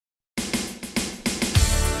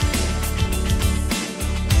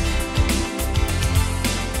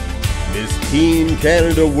Teen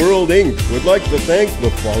Canada World Inc. would like to thank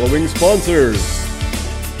the following sponsors.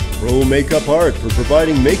 Pro Makeup Art for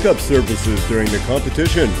providing makeup services during the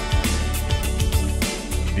competition.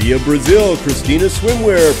 Via Brazil Christina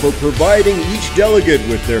Swimwear for providing each delegate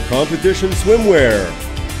with their competition swimwear.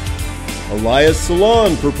 Elias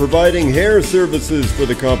Salon for providing hair services for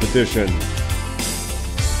the competition.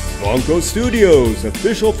 Bonko Studios,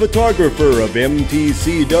 official photographer of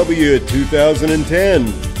MTCW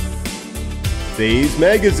 2010. Phase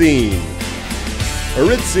Magazine.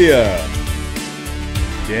 Aritzia.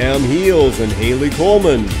 Jam Heels and Haley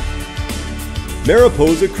Coleman.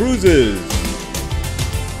 Mariposa Cruises.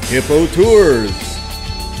 Hippo Tours.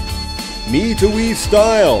 Me to We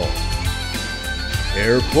Style.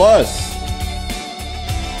 Hair Plus.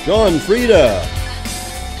 John Frieda.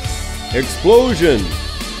 Explosion.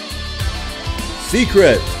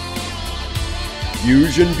 Secret.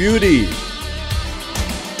 Fusion Beauty.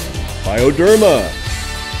 Bioderma.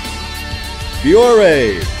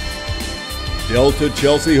 Fiore. Delta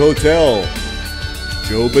Chelsea Hotel.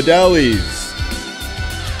 Joe Badali's.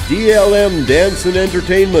 DLM Dance and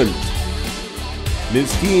Entertainment.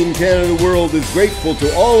 Miss Teen Canada World is grateful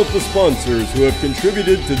to all of the sponsors who have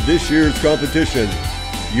contributed to this year's competition.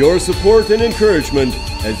 Your support and encouragement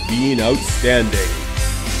has been outstanding.